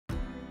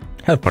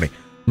Hello everybody,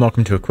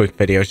 welcome to a quick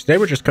video. Today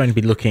we're just going to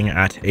be looking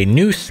at a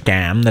new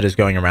scam that is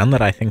going around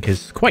that I think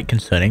is quite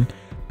concerning,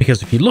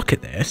 because if you look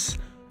at this,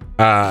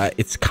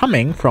 it's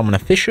coming from an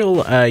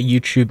official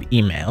YouTube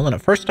email, and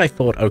at first I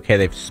thought, okay,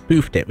 they've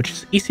spoofed it, which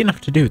is easy enough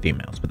to do with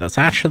emails, but that's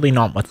actually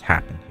not what's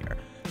happened here.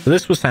 So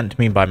this was sent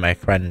to me by my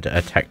friend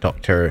Tech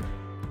Doctor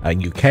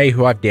UK,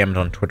 who I've DM'd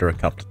on Twitter a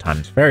couple of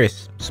times,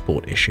 various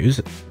sport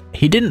issues.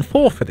 He didn't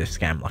fall for this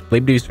scam, luckily,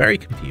 but he was very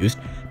confused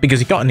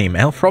because he got an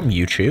email from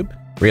YouTube,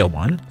 real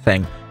one,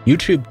 saying,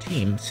 YouTube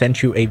team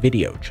sent you a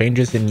video,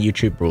 changes in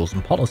YouTube rules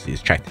and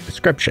policies, check the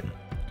description.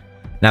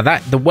 Now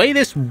the way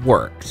this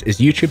works is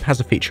YouTube has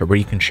a feature where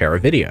you can share a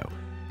video,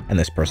 and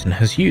this person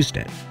has used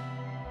it.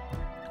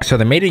 So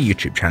they made a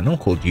YouTube channel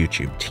called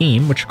YouTube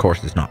Team, which of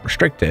course is not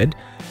restricted,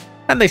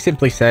 and they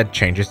simply said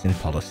changes in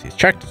policies,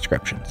 check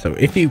description. So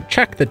if you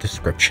check the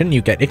description,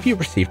 you get, if you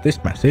received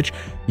this message,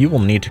 you will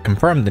need to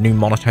confirm the new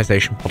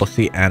monetization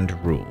policy and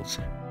rules.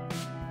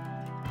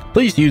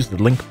 Please use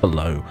the link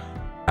below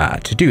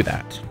to do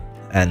that,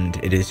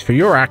 and it is for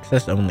your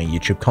access only,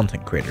 YouTube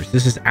content creators.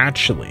 This is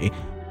actually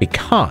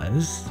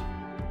because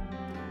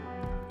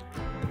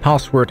the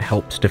password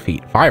helps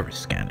defeat virus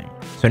scanning.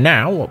 So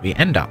now what we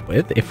end up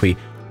with, if we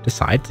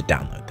decide to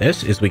download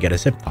this, is we get a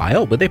zip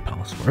file with a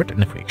password,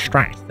 and if we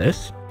extract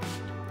this,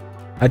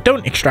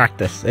 don't extract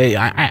this.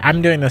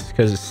 I'm doing this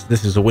because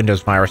this is a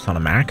Windows virus on a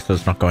Mac, so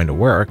it's not going to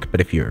work, but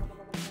if you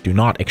do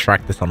not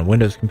extract this on a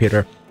Windows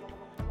computer,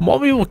 what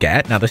we will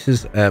get, now this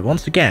is,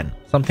 once again,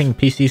 something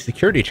PC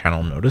Security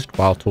Channel noticed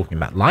while talking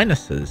about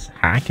Linus's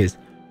hack, is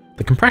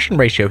the compression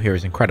ratio here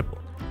is incredible.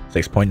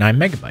 6.9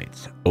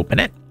 megabytes. Open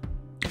it.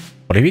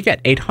 What do we get?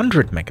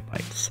 800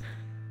 megabytes.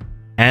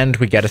 And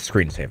we get a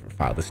screensaver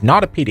file. This is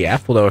not a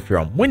PDF, although if you're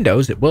on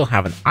Windows, it will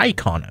have an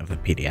icon of a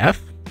PDF.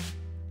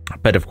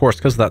 But of course,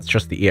 because that's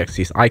just the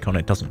exe's icon,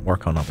 it doesn't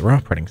work on other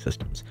operating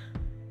systems.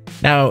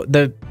 Now,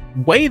 the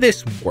way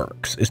this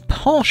works is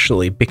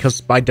partially because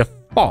by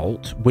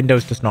default,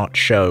 Windows does not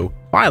show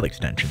file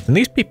extensions, and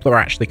these people are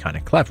actually kind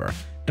of clever.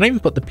 Don't even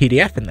put the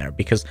PDF in there,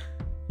 because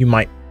you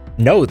might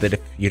know that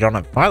if you don't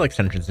have file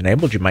extensions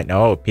enabled, you might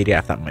know, oh, a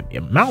PDF, that might be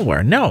a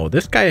malware. No,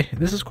 this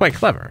is quite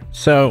clever.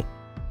 So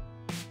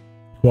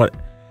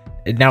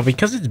now,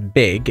 because it's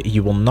big,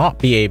 you will not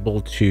be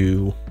able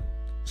to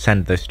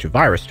send this to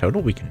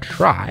VirusTotal. We can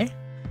try.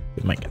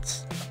 We might get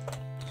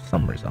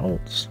some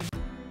results.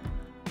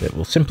 It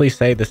will simply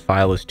say this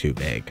file is too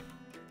big.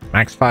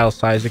 Max file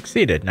size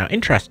exceeded. Now,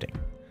 interesting.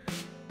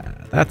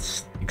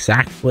 That's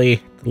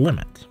exactly the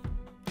limit.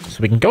 So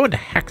we can go into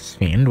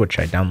Hexfiend, which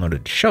I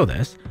downloaded to show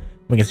this.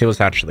 We can see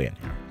what's actually in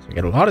here. So we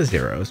get a lot of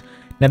zeros.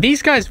 Now,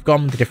 these guys have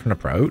gone with a different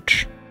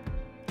approach.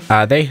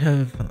 They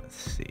have, let's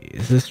see,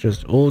 is this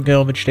just all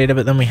garbage data?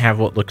 But then we have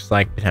what looks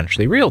like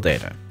potentially real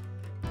data.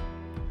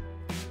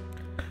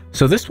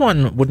 So this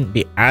one wouldn't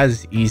be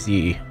as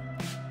easy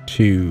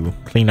to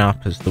clean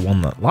up as the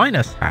one that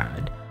Linus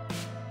had.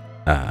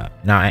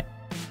 Now, I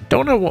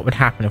don't know what would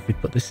happen if we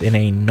put this in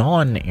a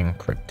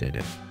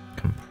non-encrypted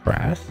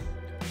compress.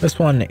 This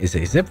one is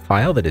a zip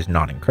file that is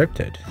not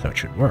encrypted, so it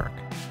should work.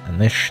 And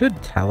this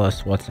should tell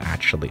us what's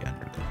actually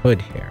under the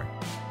hood here.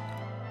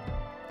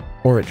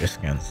 Or it just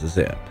scans the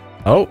zip.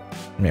 Oh,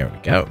 there we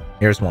go.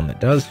 Here's one that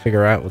does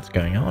figure out what's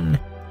going on.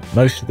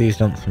 Most of these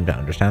don't seem to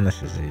understand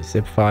this is a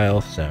zip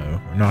file, so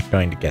we're not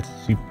going to get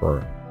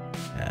super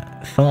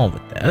far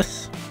with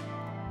this.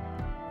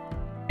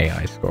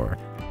 AI score.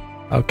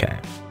 Okay.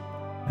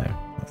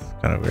 That's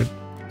kind of weird.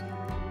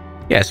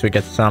 Yeah, so we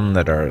get some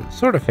that are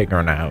sort of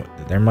figuring out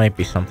that there might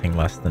be something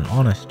less than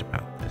honest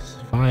about this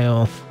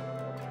file,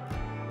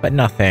 but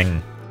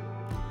nothing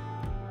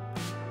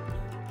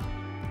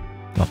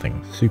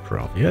super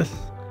obvious.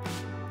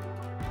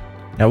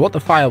 Now, what the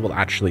file will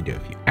actually do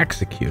if you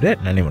execute it,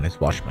 and anyone who's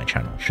watched my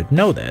channel should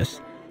know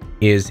this,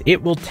 is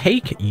it will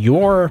take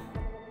your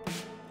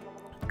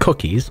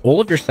cookies,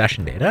 all of your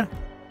session data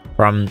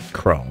from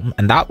Chrome,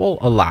 and that will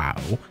allow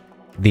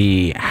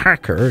the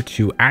hacker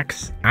to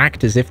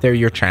act as if they're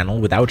your channel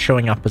without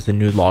showing up as a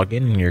new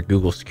login in your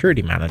Google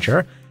Security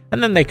Manager,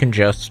 and then they can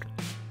just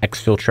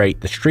exfiltrate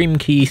the stream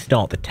key,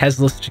 start the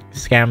Tesla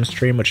scam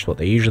stream, which is what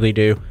they usually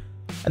do,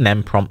 and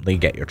then promptly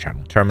get your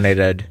channel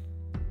terminated.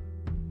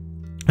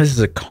 This is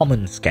a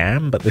common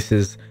scam, but this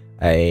is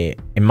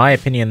in my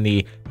opinion,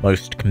 the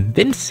most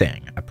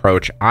convincing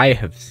approach I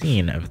have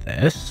seen of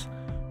this,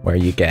 where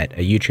you get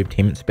a YouTube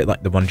team. It's a bit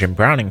like the one Jim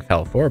Browning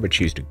fell for, but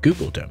used a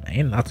Google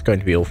domain. That's going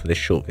to be all for this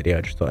short video.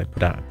 I just thought I'd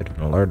put out a bit of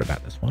an alert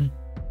about this one.